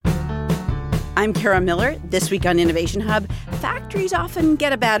I'm Kara Miller. This week on Innovation Hub, factories often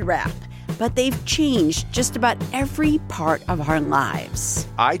get a bad rap, but they've changed just about every part of our lives.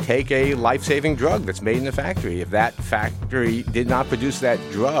 I take a life-saving drug that's made in a factory. If that factory did not produce that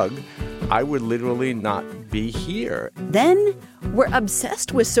drug, I would literally not be here. Then we're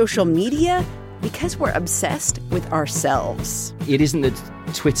obsessed with social media because we're obsessed with ourselves. It isn't that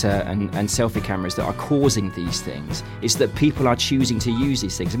Twitter and selfie cameras that are causing these things. It's that people are choosing to use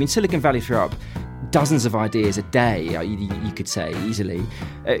these things. I mean, Silicon Valley threw up dozens of ideas a day, you could say, easily.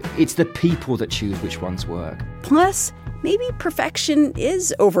 It's the people that choose which ones work. Plus, maybe perfection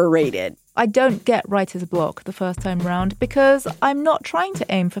is overrated. I don't get writer's block the first time round because I'm not trying to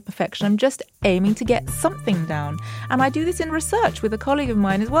aim for perfection. I'm just aiming to get something down. And I do this in research with a colleague of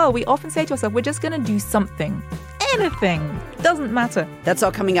mine as well. We often say to ourselves, we're just going to do something. Anything. Doesn't matter. That's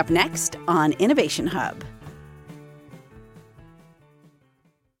all coming up next on Innovation Hub.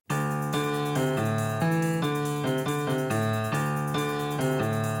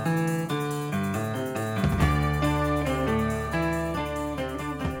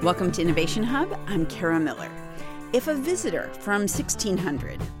 Welcome to Innovation Hub. I'm Kara Miller. If a visitor from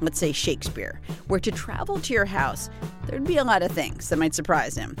 1600, let's say Shakespeare, were to travel to your house, there'd be a lot of things that might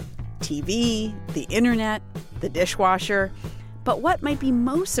surprise him. TV, the internet, the dishwasher. But what might be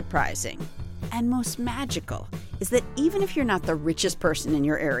most surprising and most magical is that even if you're not the richest person in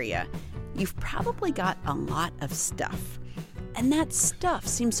your area, you've probably got a lot of stuff. And that stuff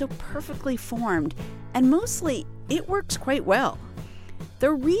seems so perfectly formed, and mostly it works quite well.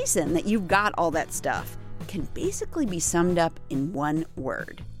 The reason that you've got all that stuff can basically be summed up in one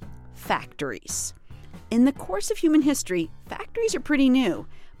word: factories. In the course of human history, factories are pretty new,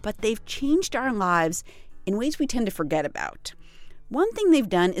 but they've changed our lives in ways we tend to forget about. One thing they've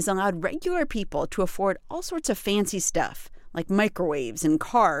done is allowed regular people to afford all sorts of fancy stuff, like microwaves and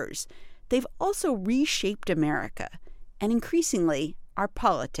cars. They've also reshaped America, and increasingly, our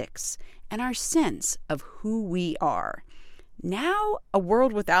politics and our sense of who we are. Now, a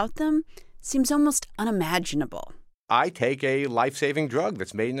world without them seems almost unimaginable. I take a life-saving drug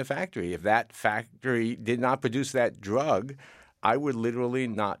that's made in a factory. If that factory did not produce that drug, I would literally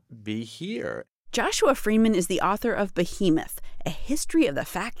not be here. Joshua Freeman is the author of Behemoth, A History of the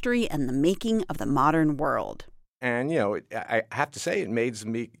Factory and the Making of the Modern World. And, I have to say it made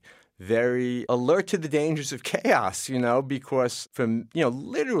me very alert to the dangers of chaos, because from,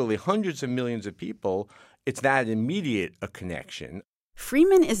 literally hundreds of millions of people, it's that immediate a connection.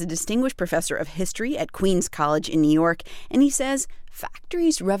 Freeman is a distinguished professor of history at Queens College in New York, and he says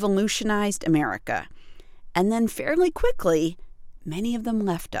factories revolutionized America. And then fairly quickly, many of them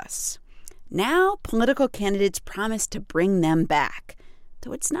left us. Now, political candidates promise to bring them back,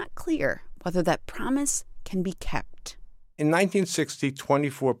 though it's not clear whether that promise can be kept. In 1960,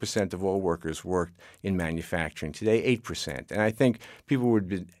 24% of all workers worked in manufacturing. Today, 8%. And I think people would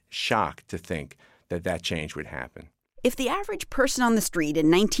be shocked to think that change would happen. If the average person on the street in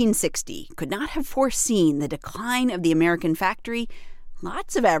 1960 could not have foreseen the decline of the American factory,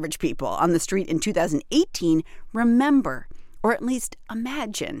 lots of average people on the street in 2018 remember, or at least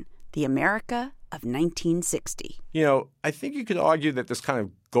imagine, the America of 1960. I think you could argue that this kind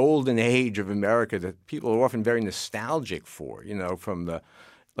of golden age of America that people are often very nostalgic for, from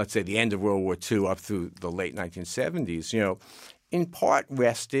let's say, the end of World War II up through the late 1970s, in part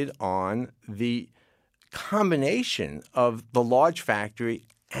rested on the combination of the large factory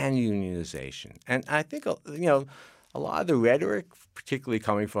and unionization. And I think, a lot of the rhetoric, particularly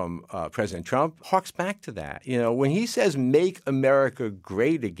coming from President Trump, harks back to that. When he says, make America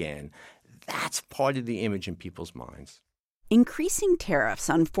great again, that's part of the image in people's minds. Increasing tariffs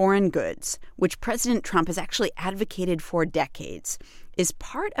on foreign goods, which President Trump has actually advocated for decades, is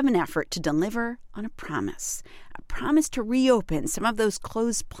part of an effort to deliver on a promise to reopen some of those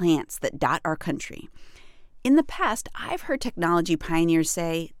closed plants that dot our country. In the past, I've heard technology pioneers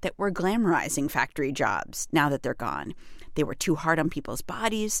say that we're glamorizing factory jobs now that they're gone. They were too hard on people's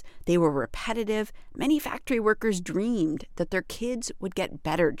bodies. They were repetitive. Many factory workers dreamed that their kids would get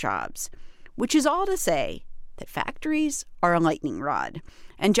better jobs, which is all to say that factories are a lightning rod.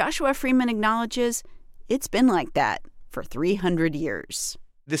 And Joshua Freeman acknowledges it's been like that for 300 years.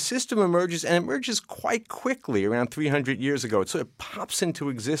 The system emerges, and emerges quite quickly around 300 years ago. It sort of pops into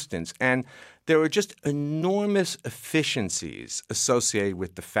existence, and there are just enormous efficiencies associated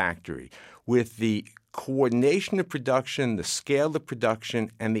with the factory, with the coordination of production, the scale of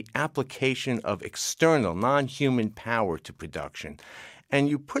production, and the application of external, non-human power to production. And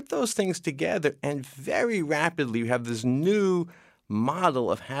you put those things together, and very rapidly you have this new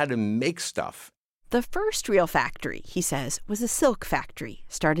model of how to make stuff. The first real factory, he says, was a silk factory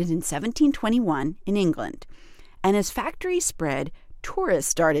started in 1721 in England. And as factories spread, tourists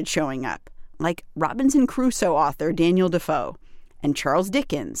started showing up, like Robinson Crusoe author Daniel Defoe, and Charles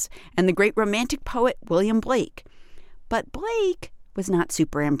Dickens, and the great romantic poet William Blake. But Blake was not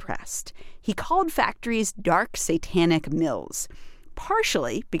super impressed. He called factories dark, satanic mills,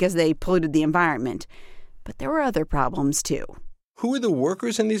 partially because they polluted the environment. But there were other problems, too. Who were the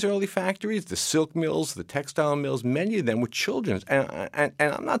workers in these early factories? The silk mills, the textile mills, many of them were children. And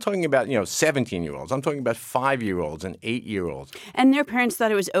I'm not talking about, 17-year-olds. I'm talking about 5-year-olds and 8-year-olds. And their parents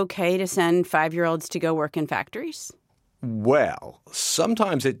thought it was okay to send 5-year-olds to go work in factories? Well,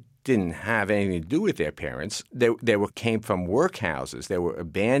 sometimes it didn't have anything to do with their parents. They came from workhouses. They were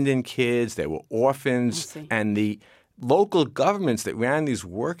abandoned kids. They were orphans. And the local governments that ran these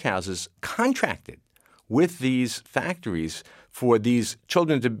workhouses contracted with these factories for these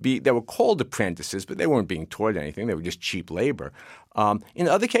children to be – they were called apprentices, but they weren't being taught anything. They were just cheap labor. In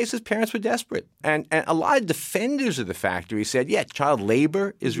other cases, parents were desperate. And a lot of defenders of the factory said, yeah, child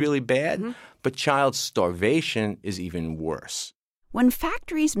labor is really bad, but child starvation is even worse. When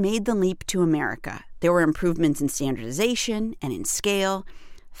factories made the leap to America, there were improvements in standardization and in scale.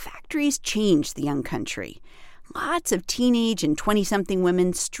 Factories changed the young country. Lots of teenage and 20-something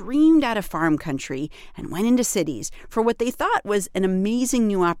women streamed out of farm country and went into cities for what they thought was an amazing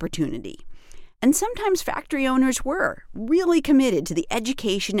new opportunity. And sometimes factory owners were really committed to the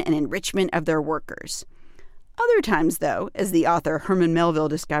education and enrichment of their workers. Other times, though, as the author Herman Melville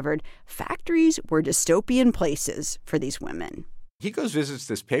discovered, factories were dystopian places for these women. He goes visits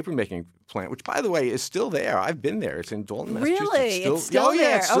this paper-making plant, which, by the way, is still there. I've been there. It's in Dalton, Massachusetts. Really? It's still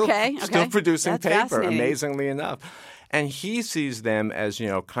there? It's still, Okay. Still producing That's paper, amazingly enough. And he sees them as,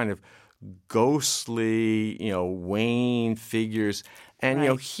 kind of ghostly, wan figures.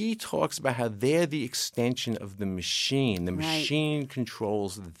 And, he talks about how they're the extension of the machine. The machine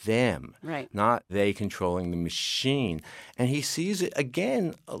controls them, not they controlling the machine. And he sees it,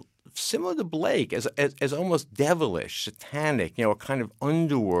 again, similar to Blake, as almost devilish, satanic, a kind of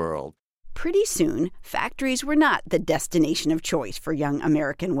underworld. Pretty soon, factories were not the destination of choice for young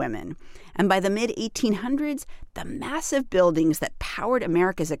American women. And by the mid-1800s, the massive buildings that powered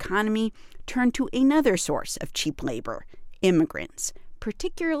America's economy turned to another source of cheap labor, immigrants,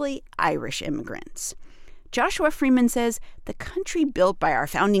 particularly Irish immigrants. Joshua Freeman says the country built by our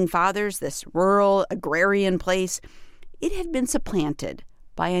founding fathers, this rural, agrarian place, it had been supplanted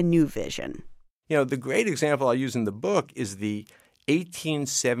by a new vision. The great example I use in the book is the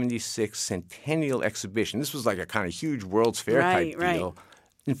 1876 Centennial Exhibition. This was like a kind of huge World's Fair type deal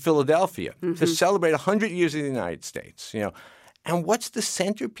in Philadelphia to celebrate 100 years of the United States. And what's the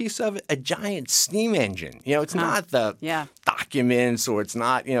centerpiece of it? A giant steam engine. It's not the documents, or it's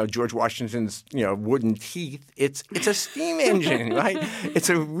not, George Washington's, wooden teeth. It's a steam engine, right? It's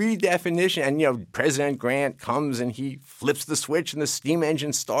a redefinition. And, President Grant comes and he flips the switch and the steam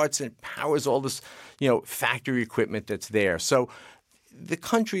engine starts and powers all this, factory equipment that's there. So the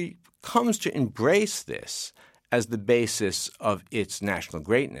country comes to embrace this as the basis of its national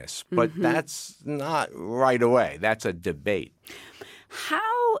greatness. But that's not right away. That's a debate.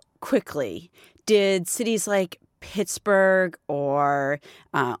 How quickly did cities like Pittsburgh or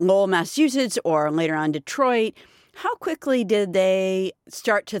Lowell, Massachusetts, or later on Detroit, how quickly did they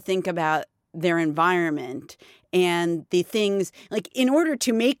start to think about their environment and the things, like in order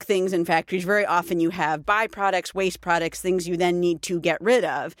to make things in factories, very often you have byproducts, waste products, things you then need to get rid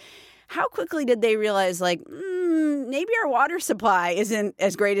of. How quickly did they realize, maybe our water supply isn't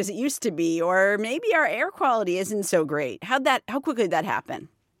as great as it used to be, or maybe our air quality isn't so great? How quickly did that happen?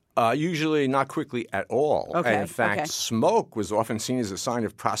 Usually not quickly at all. Okay, and in fact, smoke was often seen as a sign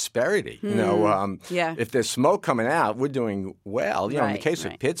of prosperity. Yeah. If there's smoke coming out, we're doing well. In the case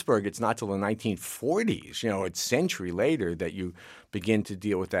of Pittsburgh, it's not till the 1940s, a century later, that you begin to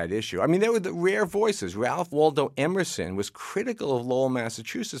deal with that issue. I mean, there were the rare voices. Ralph Waldo Emerson was critical of Lowell,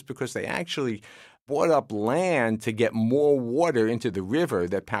 Massachusetts, because they actually bought up land to get more water into the river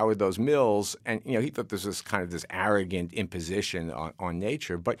that powered those mills. And, he thought this was kind of this arrogant imposition on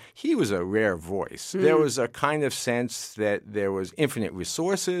nature. But he was a rare voice. There was a kind of sense that there was infinite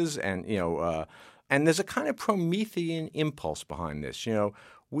resources and there's a kind of Promethean impulse behind this.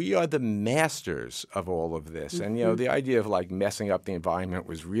 We are the masters of all of this. And, the idea of messing up the environment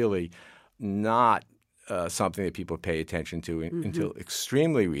was really not something that people pay attention to until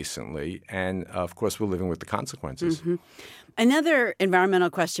extremely recently. And, of course, we're living with the consequences. Another environmental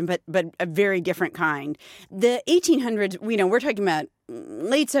question, but a very different kind. The 1800s, we're talking about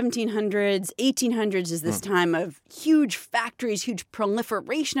late 1700s, 1800s is this time of huge factories, huge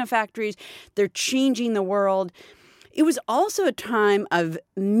proliferation of factories. They're changing the world. It was also a time of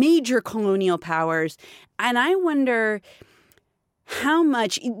major colonial powers. And I wonder how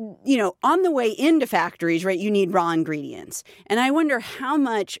much, on the way into factories, right, you need raw ingredients. And I wonder how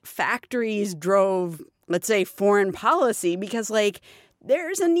much factories drove, let's say, foreign policy because,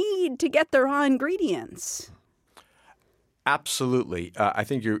 there's a need to get the raw ingredients. Absolutely. I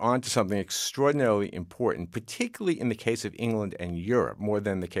think you're onto something extraordinarily important, particularly in the case of England and Europe, more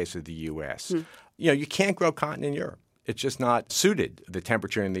than the case of the U.S. You can't grow cotton in Europe. It's just not suited, the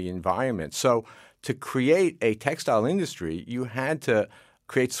temperature and the environment. So to create a textile industry, you had to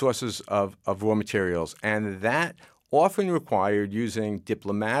create sources of raw materials, and that often required using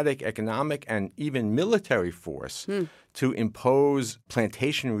diplomatic, economic, and even military force to impose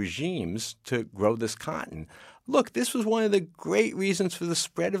plantation regimes to grow this cotton. Look, this was one of the great reasons for the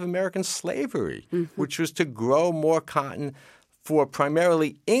spread of American slavery, which was to grow more cotton for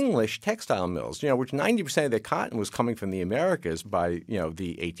primarily English textile mills, which 90% of their cotton was coming from the Americas by,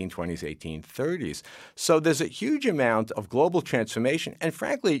 the 1820s, 1830s. So there's a huge amount of global transformation and,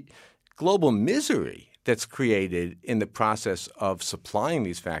 frankly, global misery that's created in the process of supplying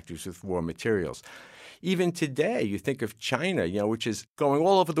these factories with raw materials. Even today, you think of China, which is going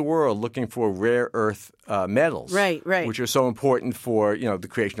all over the world looking for rare earth metals, right, which are so important for, the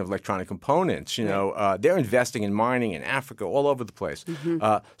creation of electronic components. They're investing in mining in Africa, all over the place.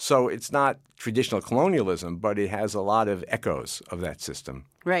 So it's not traditional colonialism, but it has a lot of echoes of that system.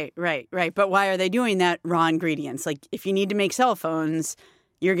 Right. But why are they doing that? Raw ingredients. Like if you need to make cell phones,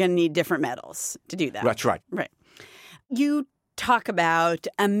 you're going to need different metals to do that. That's right. Right. You talk about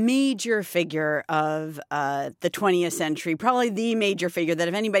a major figure of the 20th century, probably the major figure that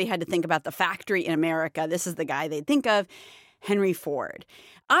if anybody had to think about the factory in America, this is the guy they'd think of, Henry Ford.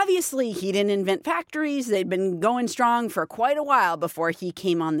 Obviously, he didn't invent factories. They'd been going strong for quite a while before he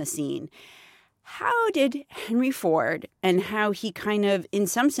came on the scene. How did Henry Ford and how he kind of, in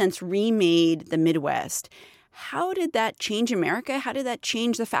some sense, remade the Midwest, how did that change America? How did that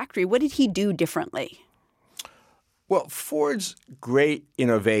change the factory? What did he do differently? Well, Ford's great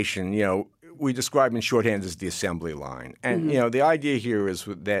innovation, we describe in shorthand as the assembly line. And, the idea here is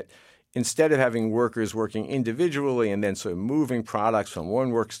that instead of having workers working individually and then sort of moving products from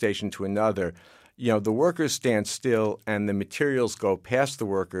one workstation to another, the workers stand still and the materials go past the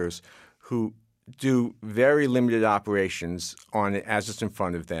workers who do very limited operations on it as it's in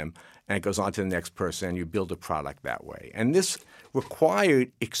front of them, and it goes on to the next person, and you build a product that way. And this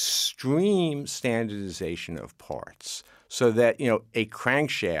required extreme standardization of parts so that, a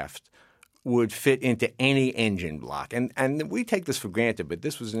crankshaft would fit into any engine block. And we take this for granted, but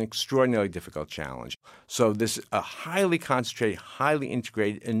this was an extraordinarily difficult challenge. So this is a highly concentrated, highly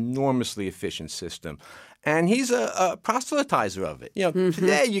integrated, enormously efficient system. And he's a proselytizer of it.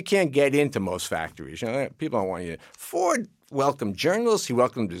 Today you can't get into most factories. People don't want you to. Ford welcomed journalists. He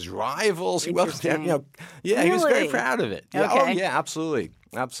welcomed his rivals. He welcomed, Really? He was very proud of it. Okay. Oh, yeah,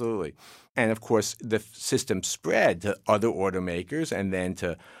 absolutely. And, of course, the system spread to other automakers and then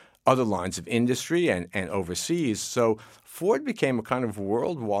to other lines of industry and overseas. So Ford became a kind of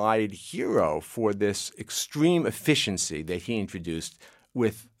worldwide hero for this extreme efficiency that he introduced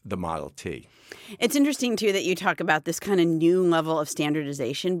with the Model T. It's interesting, too, that you talk about this kind of new level of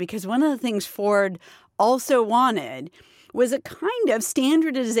standardization because one of the things Ford also wanted was a kind of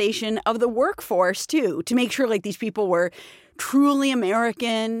standardization of the workforce, too, to make sure these people were truly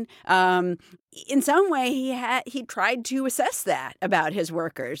American. In some way, he tried to assess that about his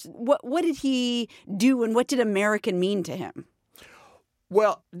workers. What did he do and what did American mean to him?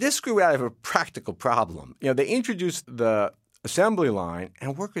 Well, this grew out of a practical problem. They introduced the assembly line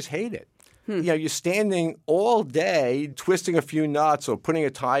and workers hate it. You're standing all day twisting a few nuts or putting a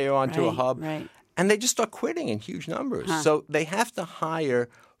tire onto a hub. Right. And they just start quitting in huge numbers. So they have to hire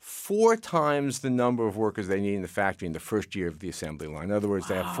 4 times the number of workers they need in the factory in the first year of the assembly line. In other words,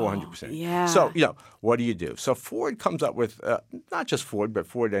 they have 400%. Yeah. So, what do you do? So Ford comes up with, not just Ford, but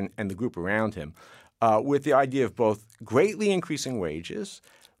Ford and the group around him, with the idea of both greatly increasing wages,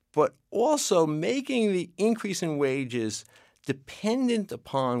 but also making the increase in wages dependent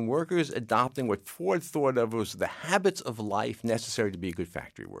upon workers adopting what Ford thought of as the habits of life necessary to be a good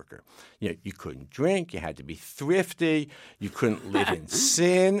factory worker. You know, you couldn't drink, you had to be thrifty, you couldn't live in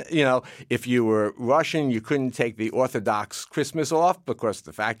sin. You know, if you were Russian, you couldn't take the Orthodox Christmas off because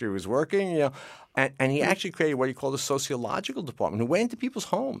the factory was working, you know. And he actually created what he called a sociological department who went into people's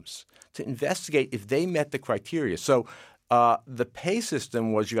homes to investigate if they met the criteria. So the pay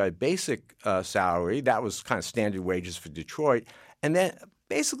system was you got a basic salary. That was kind of standard wages for Detroit. And then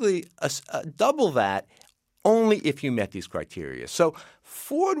basically double that only if you met these criteria. So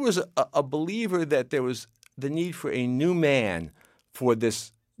Ford was a believer that there was the need for a new man for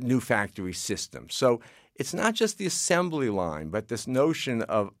this new factory system. So it's not just the assembly line, but this notion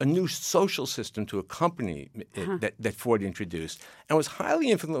of a new social system to accompany it that Ford introduced and was highly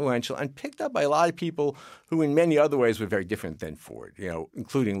influential and picked up by a lot of people who in many other ways were very different than Ford, you know,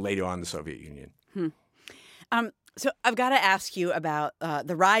 including later on the Soviet Union. So I've got to ask you about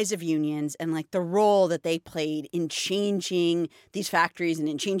the rise of unions and like the role that they played in changing these factories and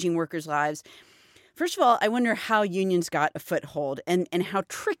in changing workers' lives. First of all, I wonder how unions got a foothold and how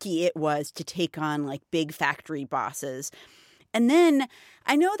tricky it was to take on like big factory bosses. And then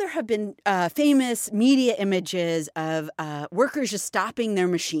I know there have been famous media images of workers just stopping their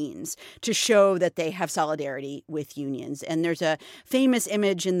machines to show that they have solidarity with unions. And there's a famous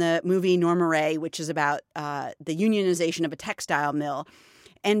image in the movie Norma Rae, which is about the unionization of a textile mill.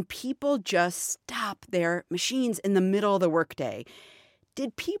 And people just stop their machines in the middle of the workday.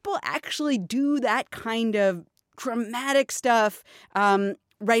 Did people actually do that kind of dramatic stuff right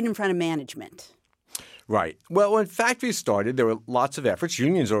in front of management? Right. Well, when factories started, there were lots of efforts.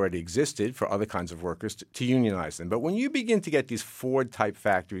 Unions already existed for other kinds of workers to unionize them. But when you begin to get these Ford-type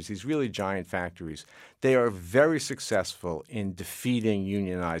factories, these really giant factories, they are very successful in defeating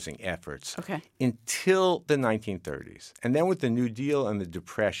unionizing efforts until the 1930s. And then with the New Deal and the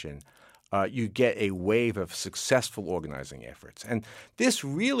Depression, you get a wave of successful organizing efforts. And this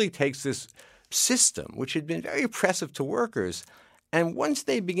really takes this system, which had been very oppressive to workers, and once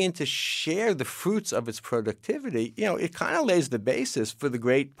they begin to share the fruits of its productivity, you know, it kind of lays the basis for the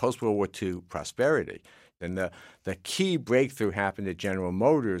great post-World War II prosperity. And the key breakthrough happened at General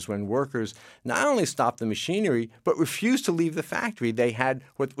Motors when workers not only stopped the machinery, but refused to leave the factory. They had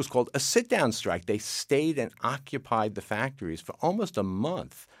what was called a sit-down strike. They stayed and occupied the factories for almost a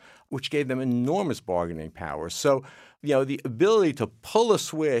month, which gave them enormous bargaining power. So, you know, the ability to pull a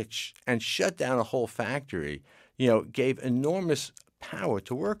switch and shut down a whole factory, you know, gave enormous power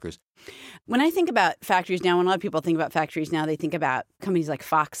to workers. When I think about factories now, when a lot of people think about factories now, they think about companies like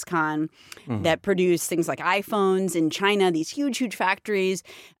Foxconn that produce things like iPhones in China, these huge, huge factories.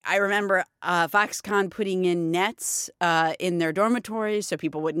 I remember Foxconn putting in nets in their dormitories so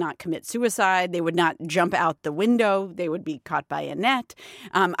people would not commit suicide. They would not jump out the window. They would be caught by a net.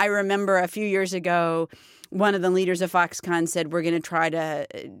 I remember a few years ago, one of the leaders of Foxconn said, we're going to try to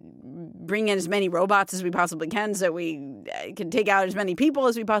bring in as many robots as we possibly can so we can take out as many people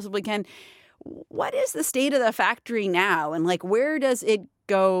as we possibly can. What is the state of the factory now? And like, where does it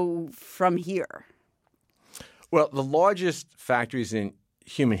go from here? Well, the largest factories in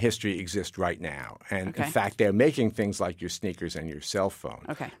human history exist right now. And in fact, they're making things like your sneakers and your cell phone.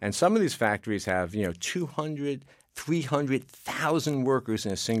 And some of these factories have, you know, 200, 300,000 workers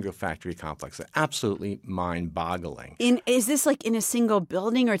in a single factory complex. They're absolutely mind-boggling. Is this like in a single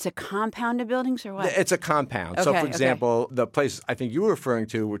building, or it's a compound of buildings, or what? It's a compound. So, for example, the place I think you were referring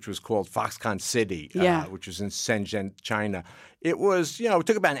to, which was called Foxconn City, which was in Shenzhen, China, it was, you know, it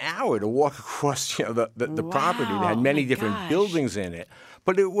took about an hour to walk across, you know, the property. It had many different buildings in it.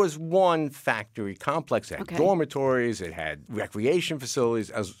 But it was one factory complex. It had dormitories, it had recreation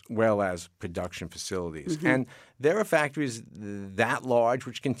facilities, as well as production facilities. And there are factories that large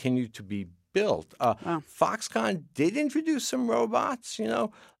which continue to be built. Foxconn did introduce some robots, you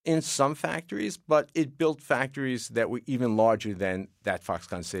know, in some factories, but it built factories that were even larger than that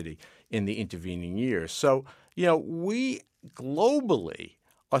Foxconn City in the intervening years. So, you know, we globally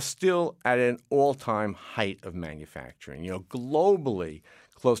are still at an all-time height of manufacturing. You know, globally,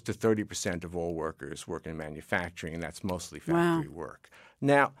 close to 30% of all workers work in manufacturing, and that's mostly factory work.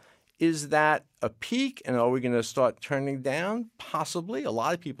 Now, is that a peak, and are we going to start turning down? Possibly. A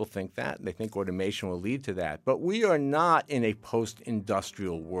lot of people think that. They think automation will lead to that. But we are not in a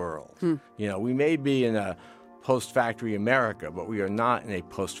post-industrial world. You know, we may be in a post-factory America, but we are not in a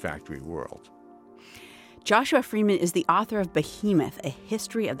post-factory world. Joshua Freeman is the author of Behemoth, A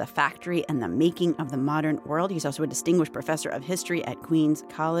History of the Factory and the Making of the Modern World. He's also a distinguished professor of history at Queens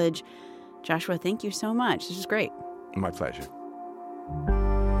College. Joshua, thank you so much. This is great. My pleasure.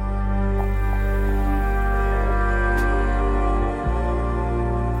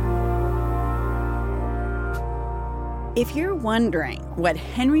 If you're wondering what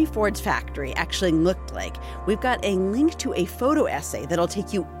Henry Ford's factory actually looked like, we've got a link to a photo essay that'll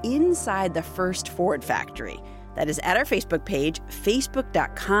take you inside the first Ford factory. That is at our Facebook page,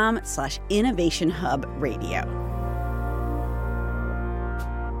 facebook.com/innovationhubradio.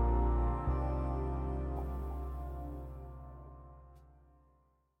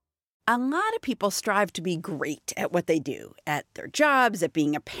 A lot of people strive to be great at what they do, at their jobs, at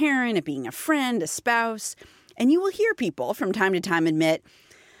being a parent, at being a friend, a spouse. And you will hear people from time to time admit,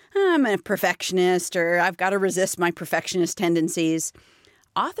 I'm a perfectionist, or I've got to resist my perfectionist tendencies.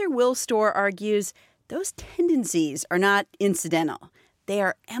 Author Will Storr argues those tendencies are not incidental. They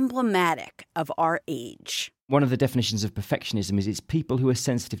are emblematic of our age. One of the definitions of perfectionism is it's people who are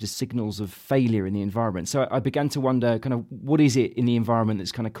sensitive to signals of failure in the environment. So I began to wonder kind of what is it in the environment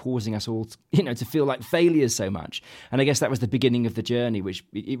that's kind of causing us all to feel like failures so much. And I guess that was the beginning of the journey, which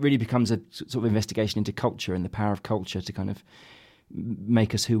it really becomes a sort of investigation into culture and the power of culture to kind of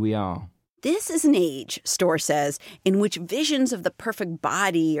make us who we are. This is an age, Storr says, in which visions of the perfect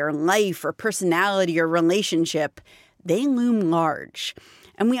body or life or personality or relationship, they loom large.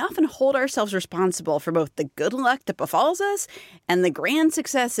 And we often hold ourselves responsible for both the good luck that befalls us and the grand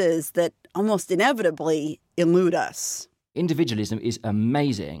successes that almost inevitably elude us. Individualism is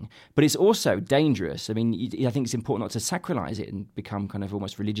amazing, but it's also dangerous. I mean, I think it's important not to sacralize it and become kind of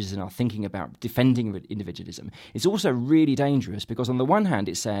almost religious in our thinking about defending individualism. It's also really dangerous because on the one hand,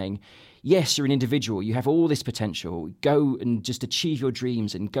 it's saying, yes, you're an individual, you have all this potential, go and just achieve your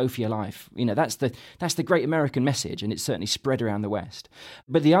dreams and go for your life. You know, that's the great American message, and it's certainly spread around the West.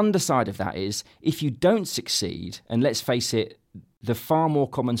 But the underside of that is, if you don't succeed, and let's face it, the far more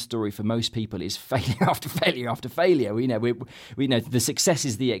common story for most people is failure after failure after failure. We know the success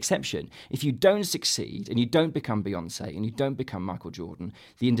is the exception. If you don't succeed and you don't become Beyonce and you don't become Michael Jordan,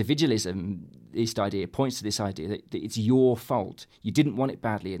 the individualism-ist idea points to this idea that it's your fault. You didn't want it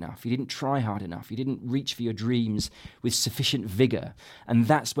badly enough. You didn't try hard enough. You didn't reach for your dreams with sufficient vigor. And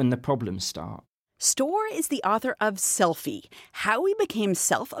that's when the problems start. Storr is the author of Selfie, How We Became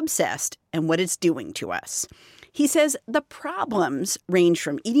Self-Obsessed and What It's Doing to Us. He says the problems range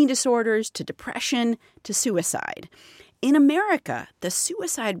from eating disorders to depression to suicide. In America, the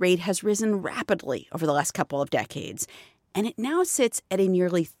suicide rate has risen rapidly over the last couple of decades, and it now sits at a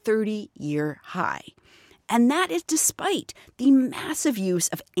nearly 30-year high. And that is despite the massive use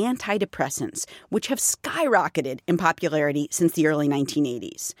of antidepressants, which have skyrocketed in popularity since the early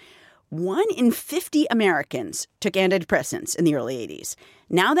 1980s. 1 in 50 Americans took antidepressants in the early 80s.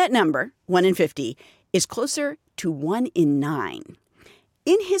 Now that number, 1 in 50, is closer to 1 in 9.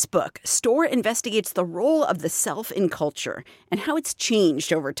 In his book, Storr investigates the role of the self in culture and how it's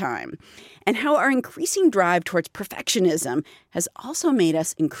changed over time, and how our increasing drive towards perfectionism has also made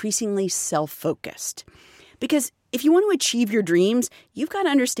us increasingly self-focused. Because if you want to achieve your dreams, you've got to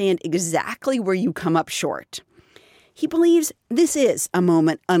understand exactly where you come up short. He believes this is a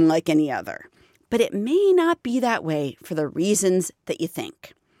moment unlike any other, but it may not be that way for the reasons that you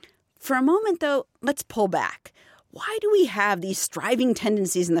think. For a moment, though, let's pull back. Why do we have these striving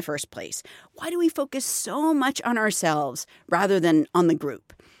tendencies in the first place? Why do we focus so much on ourselves rather than on the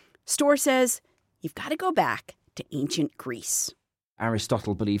group? Storr says, you've got to go back to ancient Greece.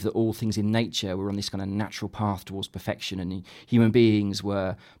 Aristotle believed that all things in nature were on this kind of natural path towards perfection, and human beings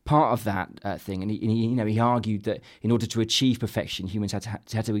were part of that thing. And he argued that in order to achieve perfection, humans had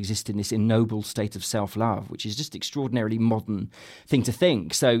to exist in this ennobled state of self-love, which is just extraordinarily modern thing to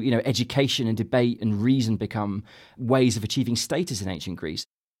think. So, education and debate and reason become ways of achieving status in ancient Greece.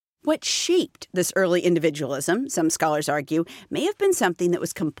 What shaped this early individualism, some scholars argue, may have been something that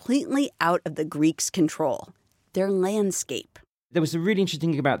was completely out of the Greeks' control: their landscape. There was a really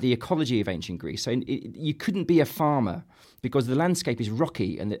interesting thing about the ecology of ancient Greece. So you couldn't be a farmer because the landscape is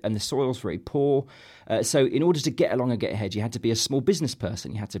rocky and the soil's very poor. So in order to get along and get ahead, you had to be a small business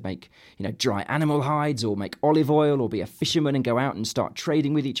person. You had to make, dry animal hides or make olive oil or be a fisherman and go out and start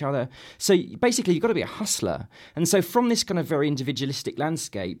trading with each other. So basically, you've got to be a hustler. And so from this kind of very individualistic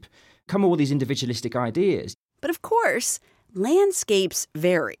landscape come all these individualistic ideas. But of course, landscapes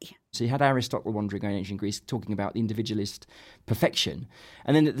vary. So you had Aristotle wandering around ancient Greece talking about the individualist perfection.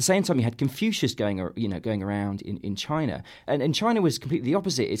 And then at the same time, you had Confucius going around in China. And China was completely the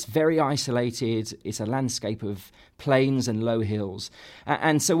opposite. It's very isolated. It's a landscape of plains and low hills.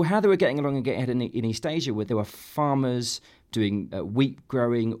 And so how they were getting along and getting ahead in East Asia, where there were farmers doing wheat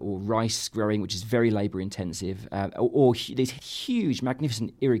growing or rice growing, which is very labour intensive, or these huge,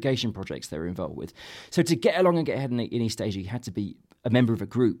 magnificent irrigation projects they were involved with. So to get along and get ahead in East Asia, you had to be a member of a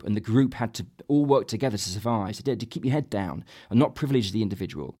group, and the group had to all work together to survive. So to keep your head down and not privilege the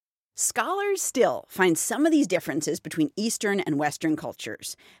individual. Scholars still find some of these differences between Eastern and Western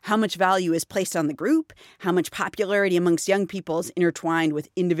cultures. How much value is placed on the group, how much popularity amongst young people is intertwined with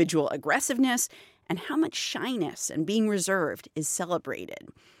individual aggressiveness, and how much shyness and being reserved is celebrated.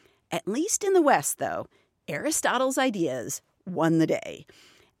 At least in the West, though, Aristotle's ideas won the day.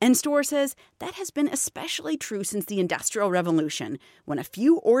 And Storr says that has been especially true since the Industrial Revolution, when a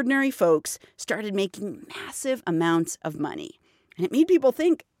few ordinary folks started making massive amounts of money. And it made people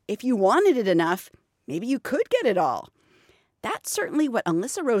think, if you wanted it enough, maybe you could get it all. That's certainly what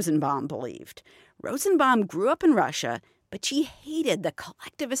Alyssa Rosenbaum believed. Rosenbaum grew up in Russia, but she hated the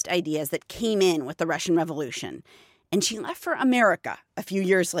collectivist ideas that came in with the Russian Revolution. And she left for America a few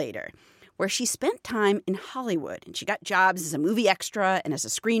years later, where she spent time in Hollywood, and she got jobs as a movie extra and as a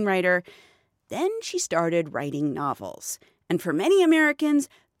screenwriter. Then she started writing novels. And for many Americans,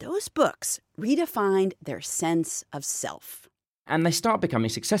 those books redefined their sense of self. And they start becoming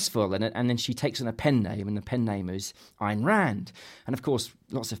successful, and then she takes on a pen name, and the pen name is Ayn Rand. And of course,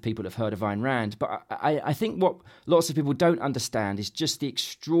 lots of people have heard of Ayn Rand, but I think what lots of people don't understand is just the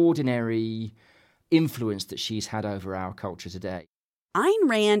extraordinary influence that she's had over our culture today. Ayn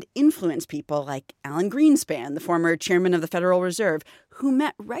Rand influenced people like Alan Greenspan, the former chairman of the Federal Reserve, who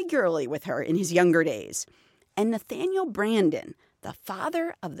met regularly with her in his younger days, and Nathaniel Branden, the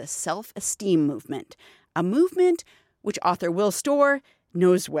father of the self-esteem movement, a movement which author Will Storr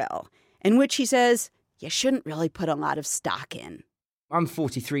knows well, and which he says you shouldn't really put a lot of stock in. I'm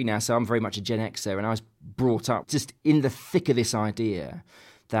 43 now, so I'm very much a Gen Xer, and I was brought up just in the thick of this idea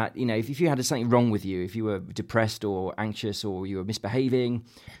that, you know, if you had something wrong with you, if you were depressed or anxious or you were misbehaving,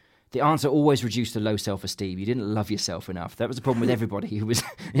 the answer always reduced to low self-esteem. You didn't love yourself enough. That was the problem with everybody who was,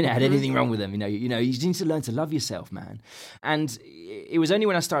 had anything wrong with them. You need to learn to love yourself, man. And it was only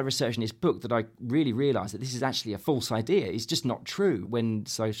when I started researching this book that I really realised that this is actually a false idea. It's just not true. When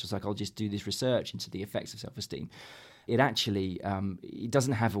social psychologists do this research into the effects of self-esteem, it actually it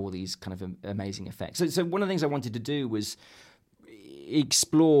doesn't have all these kind of amazing effects. So one of the things I wanted to do was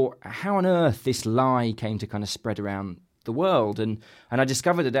explore how on earth this lie came to kind of spread around the world, and I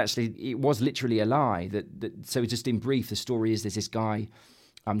discovered that actually it was literally a lie. So just in brief, the story is there's this guy,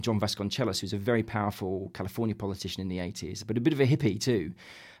 John Vasconcellos, who's a very powerful California politician in the 80s, but a bit of a hippie too.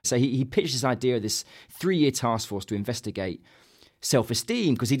 So he pitched this idea of this 3-year task force to investigate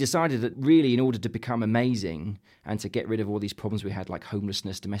self-esteem, because he decided that really in order to become amazing and to get rid of all these problems we had, like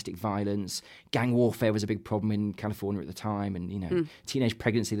homelessness, domestic violence, gang warfare was a big problem in California at the time, and teenage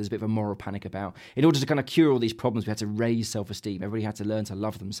pregnancy there's a bit of a moral panic about. In order to kind of cure all these problems, we had to raise self-esteem. Everybody had to learn to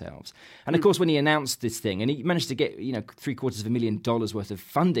love themselves. And of course, when he announced this thing, and he managed to get $750,000 worth of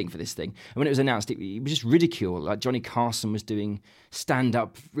funding for this thing, and when it was announced, it was just ridiculed. Like Johnny Carson was doing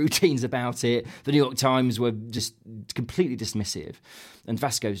stand-up routines about it. The New York Times were just completely dismissive. And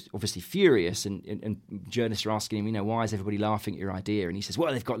Vasco's obviously furious, and journalists are asking him, why is everybody laughing at your idea? And he says,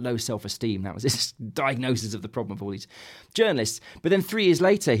 well, they've got low self-esteem. That was his diagnosis of the problem of all these journalists. But then 3 years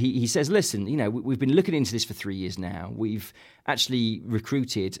later, he says, listen, we've been looking into this for 3 years now. We've actually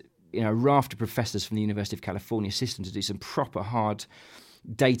recruited a raft of professors from the University of California system to do some proper hard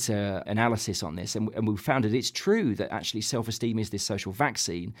data analysis on this, and we found that it's true that actually self-esteem is this social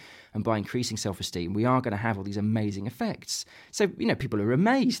vaccine, and by increasing self-esteem we are going to have all these amazing effects. So people are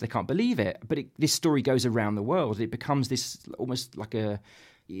amazed, they can't believe it, but this story goes around the world. It becomes this almost like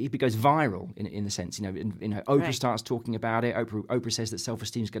it goes viral in the sense, Oprah Right. starts talking about it. Oprah says that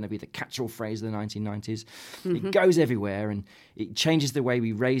self-esteem is going to be the catch-all phrase of the 1990s. Mm-hmm. It goes everywhere, and it changes the way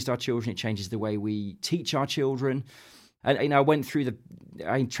we raised our children. It changes the way we teach our children. And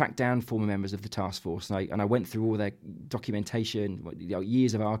I tracked down former members of the task force, and I went through all their documentation,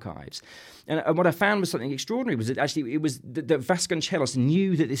 years of archives. And what I found was something extraordinary, was that actually it was that Vasconcellos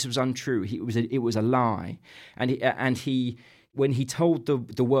knew that this was untrue. It was a lie. And he when he told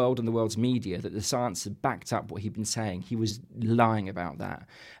the world and the world's media that the science had backed up what he'd been saying, he was lying about that.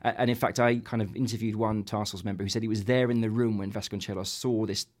 And in fact, I kind of interviewed one task force member who said he was there in the room when Vasconcellos saw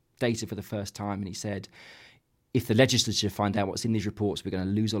this data for the first time, and he said, if the legislature find out what's in these reports, we're going to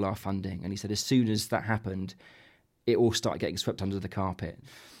lose all our funding. And he said as soon as that happened, it all started getting swept under the carpet.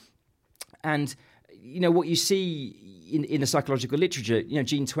 And, what you see in the psychological literature,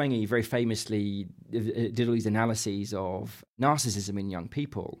 Jean Twenge very famously did all these analyses of narcissism in young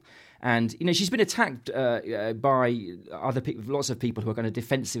people. And, she's been attacked by lots of people who are kind of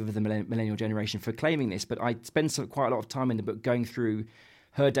defensive of the millennial generation for claiming this. But I spend quite a lot of time in the book going through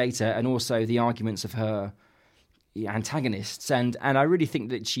her data and also the arguments of her antagonists, and I really think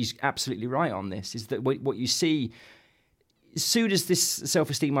that she's absolutely right on this, is that what you see, as soon as this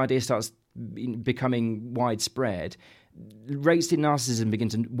self-esteem idea starts becoming widespread, rates in narcissism begin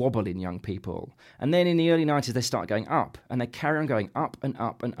to wobble in young people. And then in the early 90s, they start going up, and they carry on going up and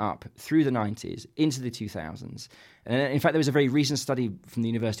up and up through the 90s into the 2000s. And in fact, there was a very recent study from the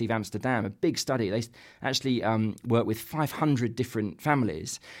University of Amsterdam, a big study. They actually worked with 500 different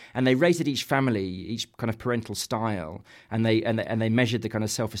families, and they rated each family, each kind of parental style, and they measured the kind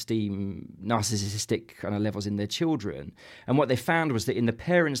of self-esteem, narcissistic kind of levels in their children. And what they found was that in the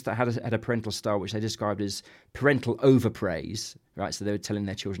parents that had a parental style, which they described as parental overpraise, right? So they were telling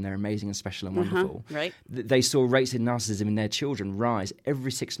their children they're amazing and special and wonderful. Right. They saw rates in narcissism in their children rise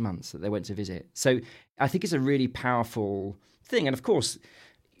every 6 months that they went to visit. So I think it's a really powerful thing. And of course,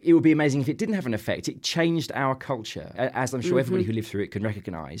 it would be amazing if it didn't have an effect. It changed our culture, as I'm sure everybody who lived through it can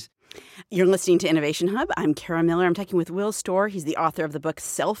recognize. You're listening to Innovation Hub. I'm Kara Miller. I'm talking with Will Storr. He's the author of the book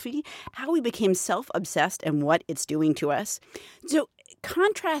Selfie, How We Became Self-Obsessed and What It's Doing to Us. So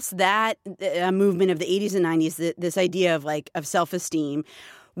contrast that movement of the 80s and 90s, this idea of self-esteem,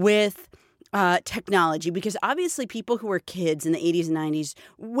 with technology, because obviously people who were kids in the 80s and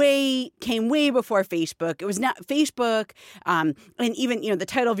 90s came way before Facebook. It was not Facebook, and even the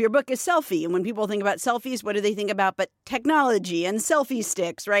title of your book is Selfie. And when people think about selfies, what do they think about but technology and selfie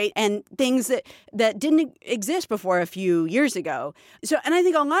sticks, right? And things that didn't exist before a few years ago. So, and I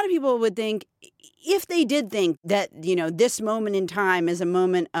think a lot of people would think, if they did think that this moment in time is a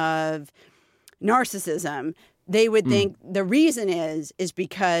moment of narcissism, they would think the reason is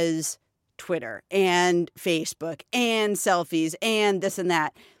because Twitter and Facebook and selfies and this and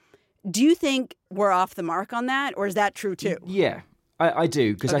that. Do you think we're off the mark on that, or is that true too? Yeah, I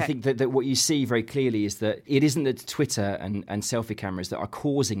do, because Okay. I think that what you see very clearly is that it isn't that Twitter and selfie cameras that are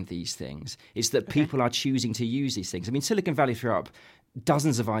causing these things. It's that people are choosing to use these things. I mean, Silicon Valley threw up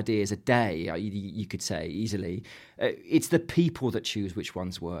dozens of ideas a day, you could say, easily. It's the people that choose which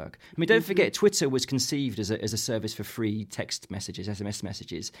ones work. I mean, don't forget, Twitter was conceived as a service for free text messages, SMS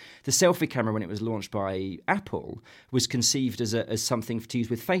messages. The selfie camera, when it was launched by Apple, was conceived as something to use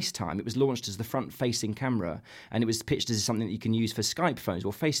with FaceTime. It was launched as the front-facing camera, and it was pitched as something that you can use for Skype phones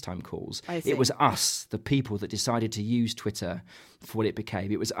or FaceTime calls. I see. It was us, the people, that decided to use Twitter for what it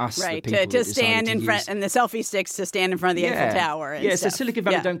became. It was us, Right, the people to that stand decided in to front, use... and the selfie sticks to stand in front of the Eiffel Tower. And so stuff. Silicon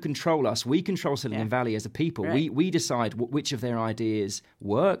Valley don't control us. We control Silicon Valley as a people. Right. We decide which of their ideas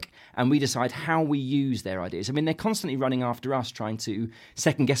work, and we decide how we use their ideas. I mean, they're constantly running after us, trying to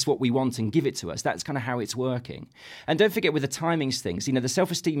second guess what we want and give it to us. That's kind of how it's working. And don't forget, with the timings things, the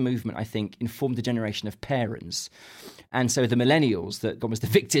self-esteem movement, I think, informed a generation of parents. And so the millennials that almost the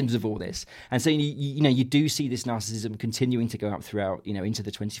victims of all this. And so you do see this narcissism continuing to go up throughout, into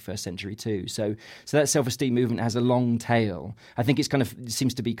the 21st century too. So that self-esteem movement has a long tail. I think it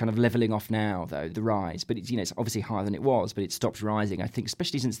seems to be kind of leveling off now, though, the rise. But it's obviously higher than it was, but it stopped rising, I think,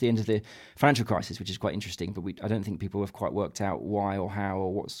 especially since the end of the financial crisis, which is quite interesting. But I don't think people have quite worked out why or how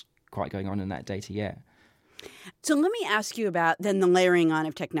or what's quite going on in that data yet. So let me ask you about then the layering on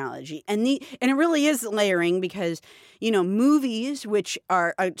of technology, and it really is layering because movies, which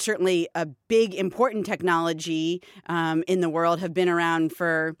are certainly a big important technology in the world, have been around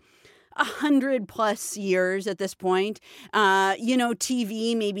for 100+ years at this point.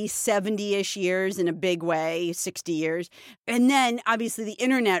 TV maybe 70-ish years in a big way, 60 years, and then obviously the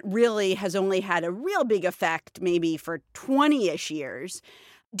internet really has only had a real big effect maybe for 20-ish years.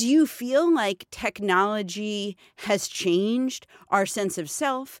 Do you feel like technology has changed our sense of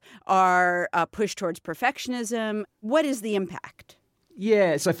self, our push towards perfectionism? What is the impact?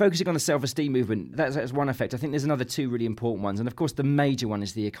 Yeah, so focusing on the self-esteem movement, that's one effect. I think there's another two really important ones. And of course, the major one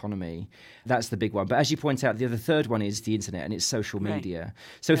is the economy. That's the big one. But as you point out, the third one is the internet and it's social media. Right.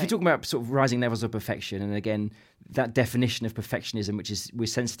 So if you're talking about sort of rising levels of perfection, and again, that definition of perfectionism, which is we're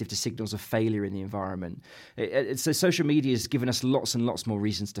sensitive to signals of failure in the environment. So social media has given us lots and lots more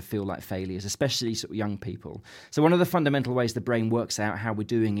reasons to feel like failures, especially sort of young people. So one of the fundamental ways the brain works out how we're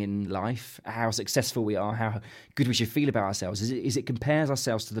doing in life, how successful we are, how good we should feel about ourselves, is it compares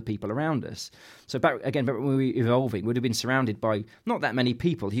ourselves to the people around us. So back when we were evolving, we'd have been surrounded by not that many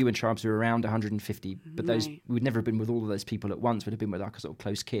people. Human tribes were around 150, but we'd never have been with all of those people at once. We'd have been with our sort of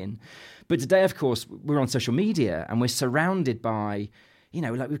close kin. But today, of course, we're on social media and we're surrounded by, we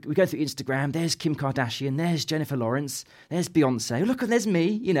go through Instagram. There's Kim Kardashian. There's Jennifer Lawrence. There's Beyonce. Look, and there's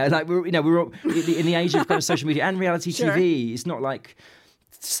me. We're all in the age of kind of social media and reality TV. It's not like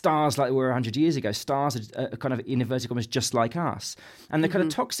stars like they were 100 years ago. Stars are kind of in inverted commas just like us. And the kind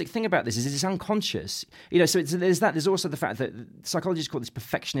of toxic thing about this is it's unconscious. So there's that. There's also the fact that psychologists call this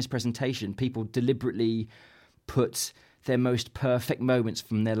perfectionist presentation. People deliberately put their most perfect moments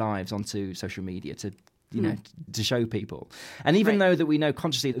from their lives onto social media to to show people. And even though that we know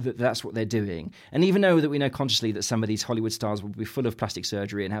consciously that that's what they're doing, and even though that we know consciously that some of these Hollywood stars will be full of plastic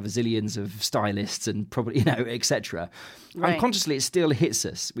surgery and have zillions of stylists and probably, etc. Unconsciously, it still hits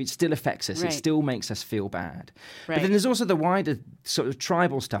us. It still affects us. It still makes us feel bad. But then there's also the wider sort of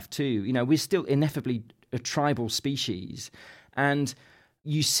tribal stuff too. We're still ineffably a tribal species. And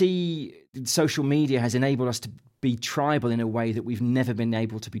you see social media has enabled us to be tribal in a way that we've never been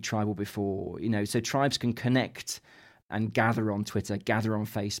able to be tribal before. So tribes can connect and gather on Twitter, gather on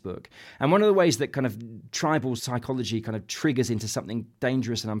Facebook. And one of the ways that kind of tribal psychology kind of triggers into something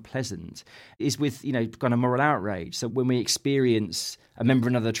dangerous and unpleasant is with, kind of moral outrage. So when we experience a member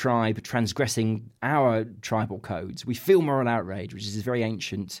of another tribe transgressing our tribal codes, we feel moral outrage, which is a very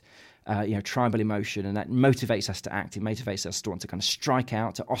ancient tribal emotion, and that motivates us to act. It motivates us to want to kind of strike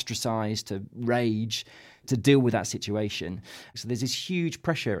out, to ostracize, to rage, to deal with that situation. So there's this huge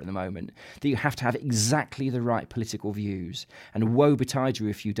pressure at the moment that you have to have exactly the right political views, and woe betide you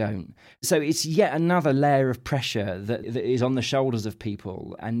if you don't. So it's yet another layer of pressure that is on the shoulders of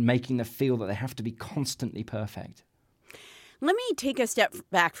people and making them feel that they have to be constantly perfect. Let me take a step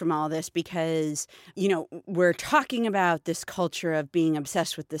back from all this because, we're talking about this culture of being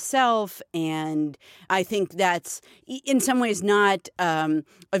obsessed with the self. And I think that's in some ways not a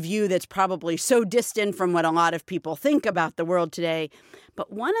view that's probably so distant from what a lot of people think about the world today.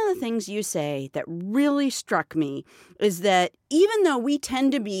 But one of the things you say that really struck me is that even though we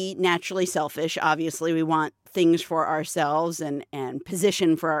tend to be naturally selfish, obviously we want things for ourselves and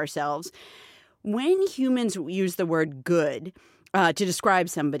position for ourselves, when humans use the word good to describe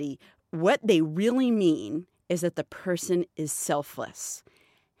somebody, what they really mean is that the person is selfless.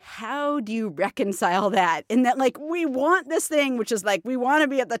 How do you reconcile that? In that, we want this thing, which is we want to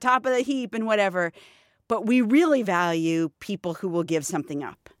be at the top of the heap and whatever, but we really value people who will give something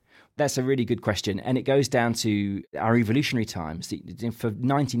up. That's a really good question. And it goes down to our evolutionary times. For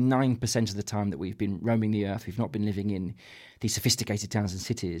 99% of the time that we've been roaming the earth, we've not been living in these sophisticated towns and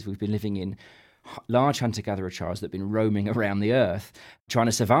cities. We've been living in large hunter-gatherer tribes that have been roaming around the earth trying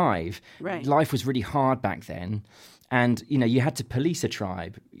to survive. Right. Life was really hard back then. And, you had to police a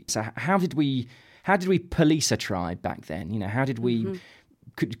tribe. So how did we police a tribe back then? How did we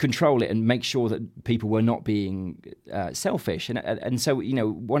control it and make sure that people were not being selfish? And so,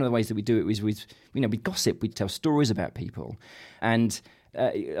 one of the ways that we do it was with, we gossip, we'd tell stories about people. And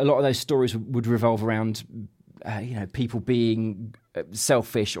a lot of those stories would revolve around people being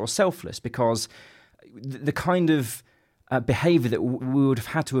selfish or selfless, because the kind of behavior that we would have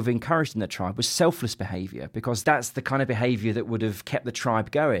had to have encouraged in the tribe was selfless behavior, because that's the kind of behavior that would have kept the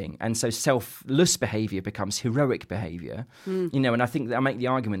tribe going. And so selfless behavior becomes heroic behavior, and I think that I make the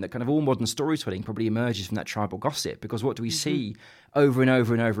argument that kind of all modern storytelling probably emerges from that tribal gossip, because what do we see over and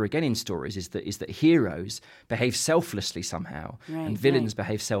over and over again in stories is that heroes behave selflessly somehow, and villains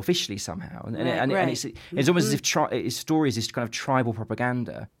behave selfishly somehow. And it's almost as if stories is kind of tribal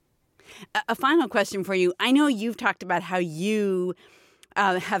propaganda. A final question for you. I know you've talked about how you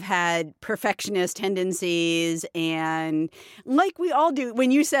have had perfectionist tendencies, and like we all do,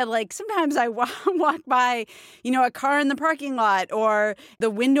 when you said sometimes I walk by, a car in the parking lot or the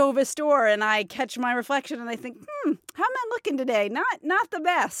window of a store and I catch my reflection and I think, how am I looking today? Not the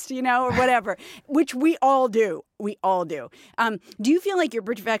best, or whatever, which we all do. We all do. Do you feel like your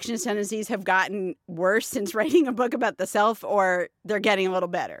perfectionist tendencies have gotten worse since writing a book about the self, or they're getting a little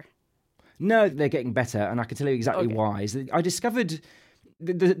better? No, they're getting better, and I can tell you exactly why. I discovered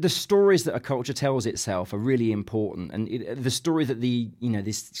the stories that a culture tells itself are really important, and the story that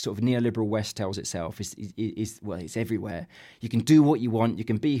this sort of neoliberal West tells itself is it's everywhere. You can do what you want, you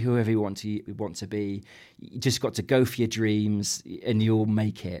can be whoever you want to be. You just got to go for your dreams, and you'll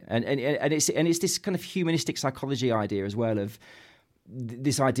make it. And it's this kind of humanistic psychology idea as well of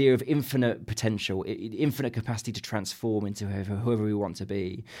this idea of infinite potential, infinite capacity to transform into whoever we want to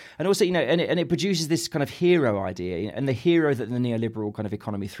be. And also, and it produces this kind of hero idea. And the hero that the neoliberal kind of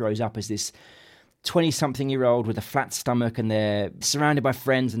economy throws up is this 20-something-year-old with a flat stomach, and they're surrounded by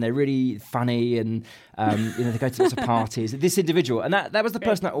friends, and they're really funny, and they go to lots of parties. This individual, and that was the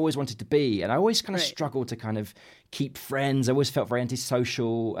person I always wanted to be. And I always kind of struggled to kind of keep friends. I always felt very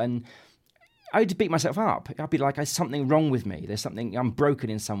antisocial, and I'd beat myself up. I'd be like, there's something wrong with me. There's something, I'm broken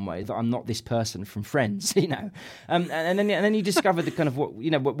in some way, that I'm not this person from Friends, And then you discover the kind of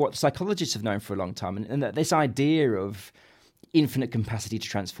what psychologists have known for a long time, and that this idea of infinite capacity to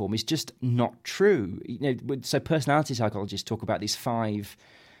transform is just not true. So personality psychologists talk about these 5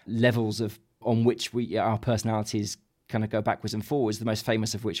 levels on which our personalities kind of go backwards and forwards, the most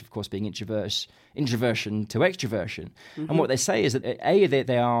famous of which, of course, being introversion to extroversion. And what they say is that,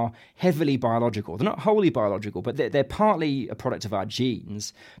 they are heavily biological. They're not wholly biological, but they're partly a product of our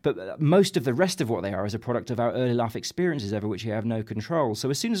genes. But most of the rest of what they are is a product of our early life experiences over which we have no control. So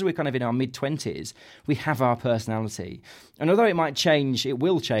as soon as we're kind of in our mid-20s, we have our personality. And although it might change, it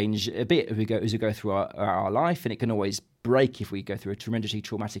will change a bit as we go through our life, and it can always break if we go through a tremendously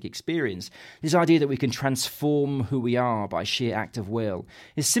traumatic experience. This idea that we can transform who we are by sheer act of will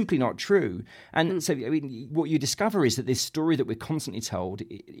is simply not true. And so, I mean, what you discover is that this story that we're constantly told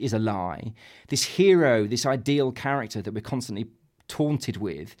is a lie. This hero, this ideal character that we're constantly taunted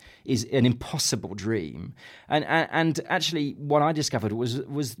with is an impossible dream. And actually what I discovered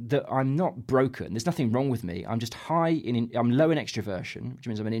was that I'm not broken. There's nothing wrong with me. I'm just I'm low in extroversion, which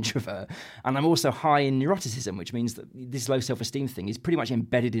means I'm an introvert, and I'm also high in neuroticism, which means that this low self-esteem thing is pretty much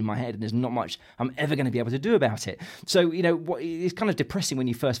embedded in my head, and there's not much I'm ever going to be able to do about it. So, it's kind of depressing when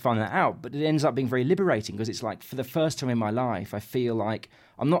you first find that out, but it ends up being very liberating, because it's like, for the first time in my life, I feel like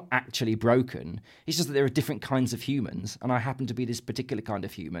I'm not actually broken. It's just that there are different kinds of humans, and I happen to be this particular kind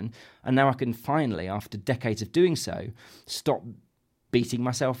of human. And now I can finally, after decades of doing so, stop beating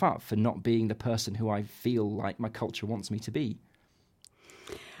myself up for not being the person who I feel like my culture wants me to be.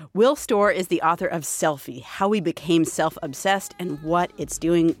 Will Storr is the author of Selfie, How We Became Self-Obsessed and What It's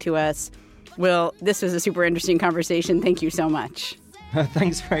Doing to Us. Will, this was a super interesting conversation. Thank you so much.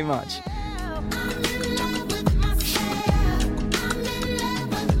 Thanks very much.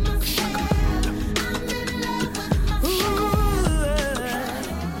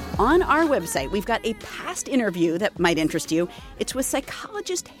 On our website, we've got a past interview that might interest you. It's with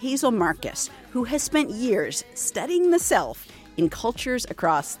psychologist Hazel Marcus, who has spent years studying the self in cultures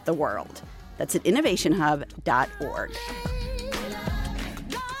across the world. That's at innovationhub.org.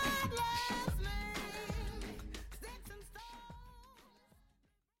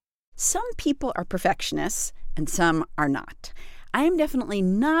 Some people are perfectionists and some are not. I am definitely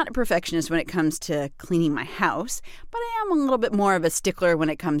not a perfectionist when it comes to cleaning my house, but I am a little bit more of a stickler when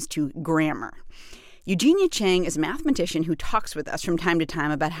it comes to grammar. Eugenia Chang is a mathematician who talks with us from time to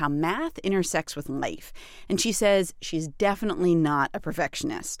time about how math intersects with life, and she says she's definitely not a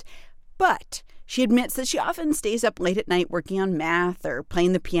perfectionist. But she admits that she often stays up late at night working on math or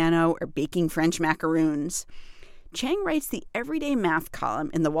playing the piano or baking French macaroons. Chang writes the Everyday Math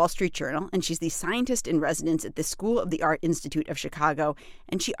column in the Wall Street Journal, and she's the scientist in residence at the School of the Art Institute of Chicago.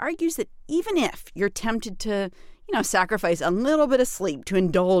 And she argues that even if you're tempted to, sacrifice a little bit of sleep to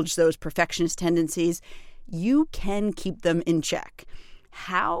indulge those perfectionist tendencies, you can keep them in check.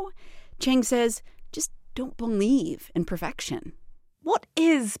 How? Chang says, just don't believe in perfection. What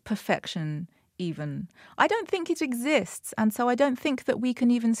is perfection? Even. I don't think it exists, and so I don't think that we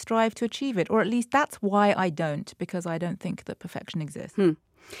can even strive to achieve it, or at least that's why I don't, because I don't think that perfection exists.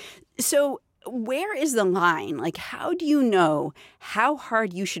 So where is the line? Like, how do you know how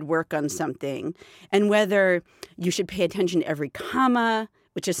hard you should work on something and whether you should pay attention to every comma,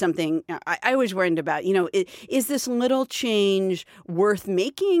 which is something I always worried about. Is this little change worth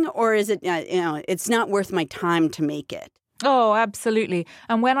making, or is it, it's not worth my time to make it? Oh, absolutely.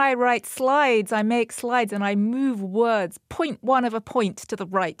 And when I write slides, I make slides and I move words 0.1 of a point to the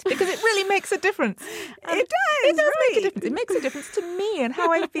right because it really makes a difference. It does. It does make a difference. It makes a difference to me and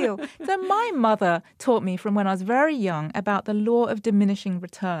how I feel. So my mother taught me from when I was very young about the law of diminishing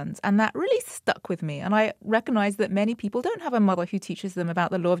returns. And that really stuck with me. And I recognize that many people don't have a mother who teaches them about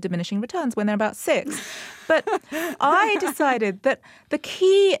the law of diminishing returns when they're about 6. But I decided that the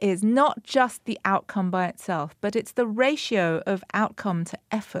key is not just the outcome by itself, but it's the ratio of outcome to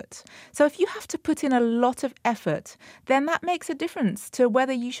effort. So if you have to put in a lot of effort, then that makes a difference to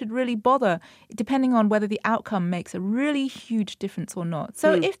whether you should really bother, depending on whether the outcome makes a really huge difference or not.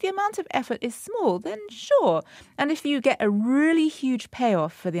 So if the amount of effort is small, then sure. And if you get a really huge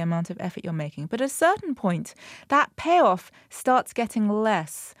payoff for the amount of effort you're making, but at a certain point, that payoff starts getting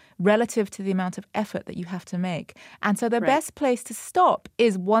less relative to the amount of effort that you have to make. And so the best place to stop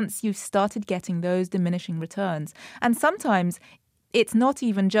is once you've started getting those diminishing returns. And sometimes it's not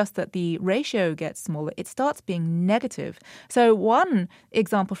even just that the ratio gets smaller, it starts being negative. So one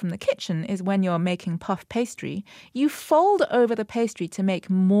example from the kitchen is when you're making puff pastry, you fold over the pastry to make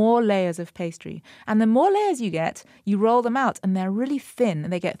more layers of pastry. And the more layers you get, you roll them out and they're really thin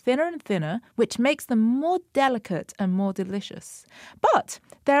and they get thinner and thinner, which makes them more delicate and more delicious. But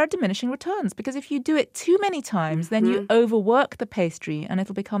there are diminishing returns because if you do it too many times, then you overwork the pastry and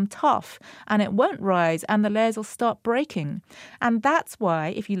it'll become tough and it won't rise and the layers will start breaking. And And that's why,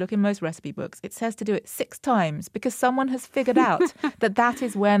 if you look in most recipe books, it says to do it 6 times because someone has figured out that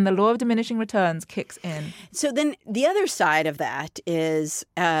is when the law of diminishing returns kicks in. So then the other side of that is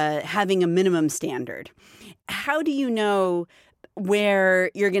having a minimum standard. How do you know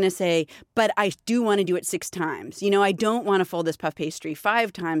where you're going to say, but I do want to do it 6 times. I don't want to fold this puff pastry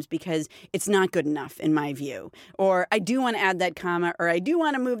 5 times because it's not good enough in my view. Or I do want to add that comma, or I do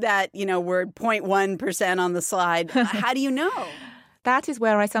want to move that, word 0.1% on the slide. How do you know? That is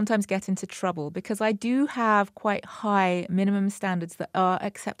where I sometimes get into trouble because I do have quite high minimum standards that are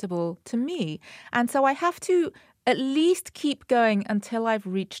acceptable to me. And so I have to at least keep going until I've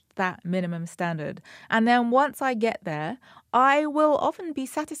reached that minimum standard. And then once I get there, I will often be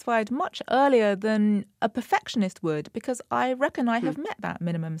satisfied much earlier than a perfectionist would because I reckon I have met that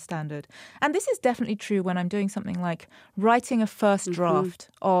minimum standard. And this is definitely true when I'm doing something like writing a first draft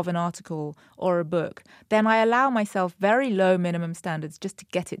of an article or a book. Then I allow myself very low minimum standards just to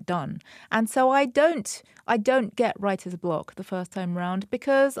get it done. And so I don't get writer's block the first time round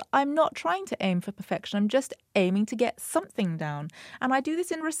because I'm not trying to aim for perfection. I'm just aiming to get something down. And I do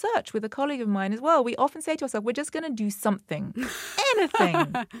this in research with a colleague of mine as well. We often say to ourselves, we're just going to do something.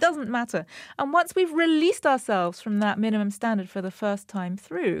 Anything. Doesn't matter. And once we've released ourselves from that minimum standard for the first time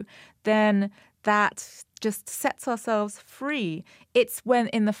through, then that just sets ourselves free. It's when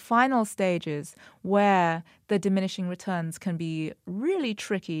in the final stages where the diminishing returns can be really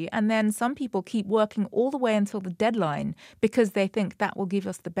tricky. And then some people keep working all the way until the deadline because they think that will give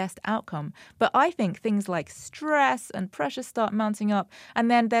us the best outcome. But I think things like stress and pressure start mounting up. And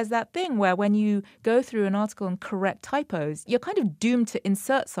then there's that thing where when you go through an article and correct typos, you're kind of doomed to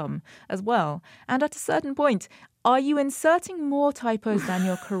insert some as well. And at a certain point, are you inserting more typos than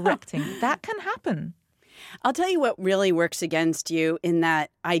you're correcting? That can happen. I'll tell you what really works against you in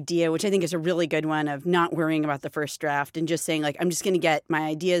that idea, which I think is a really good one, of not worrying about the first draft and just saying, like, I'm just going to get my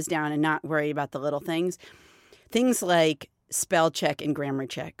ideas down and not worry about the little things. Things like spell check and grammar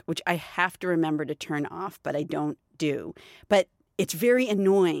check, which I have to remember to turn off, but I don't do. But it's very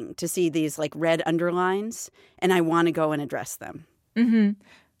annoying to see these like red underlines, and I want to go and address them. Mm-hmm.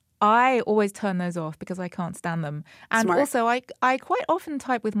 I always turn those off because I can't stand them. And Smart. Also, I quite often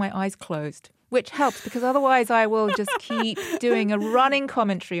type with my eyes closed, which helps because otherwise I will just keep doing a running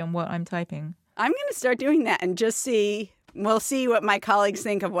commentary on what I'm typing. I'm going to start doing that and just see. We'll see what my colleagues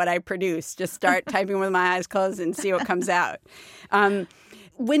think of what I produce. Just start typing with my eyes closed and see what comes out.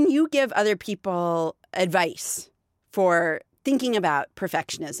 When you give other people advice for thinking about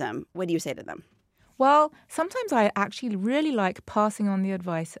perfectionism, what do you say to them? Well, sometimes I actually really like passing on the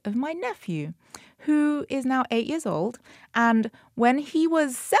advice of my nephew, who is now 8 years old. And when he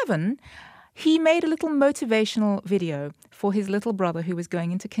was 7, he made a little motivational video for his little brother who was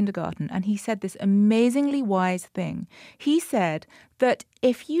going into kindergarten. And he said this amazingly wise thing. He said that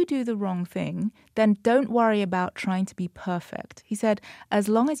if you do the wrong thing, then don't worry about trying to be perfect. He said, as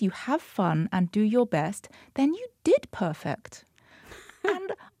long as you have fun and do your best, then you did perfect.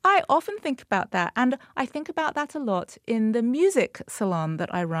 And I often think about that, and I think about that a lot in the music salon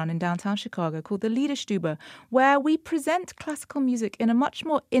that I run in downtown Chicago called the Liederstube, where we present classical music in a much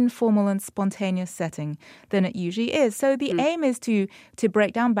more informal and spontaneous setting than it usually is. So the aim is to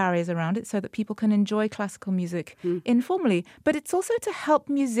break down barriers around it so that people can enjoy classical music informally, but it's also to help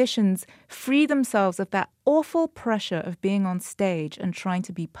musicians free themselves of that awful pressure of being on stage and trying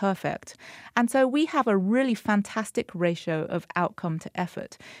to be perfect. And so we have a really fantastic ratio of outcome to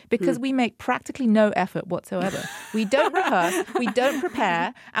effort because we make practically no effort whatsoever. We don't rehearse, we don't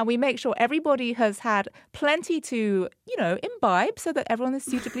prepare, and we make sure everybody has had plenty to, imbibe so that everyone is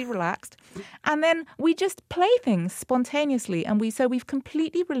suitably relaxed. And then we just play things spontaneously, and we've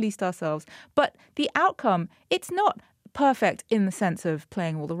completely released ourselves. But the outcome, it's not perfect in the sense of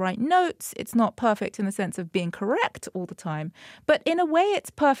playing all the right notes. It's not perfect in the sense of being correct all the time. But in a way, it's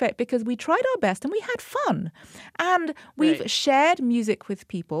perfect because we tried our best and we had fun. And we've shared music with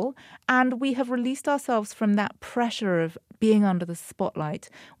people and we have released ourselves from that pressure of being under the spotlight.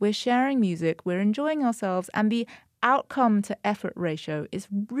 We're sharing music, we're enjoying ourselves, and the outcome to effort ratio is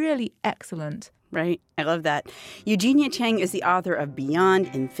really excellent. Right. I love that. Eugenia Chang is the author of Beyond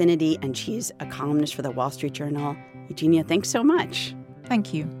Infinity, and she's a columnist for the Wall Street Journal. Eugenia, thanks so much.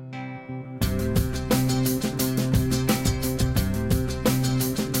 Thank you.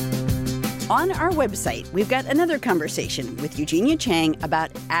 On our website, we've got another conversation with Eugenia Chang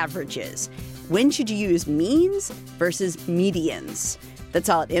about averages. When should you use means versus medians? That's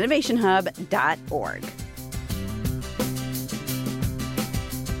all at innovationhub.org.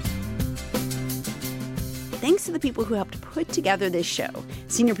 thanks to the people who helped put together this show.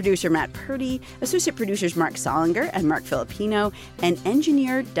 Senior producer Matt Purdy, associate producers Mark Solinger and Mark Filipino, and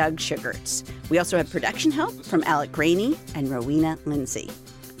engineer Doug Sugarts. We also have production help from Alec Graney and Rowena Lindsay.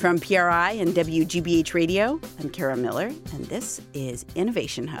 From PRI and WGBH Radio, I'm Kara Miller, and this is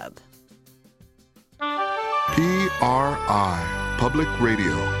Innovation Hub. PRI, Public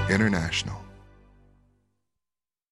Radio International.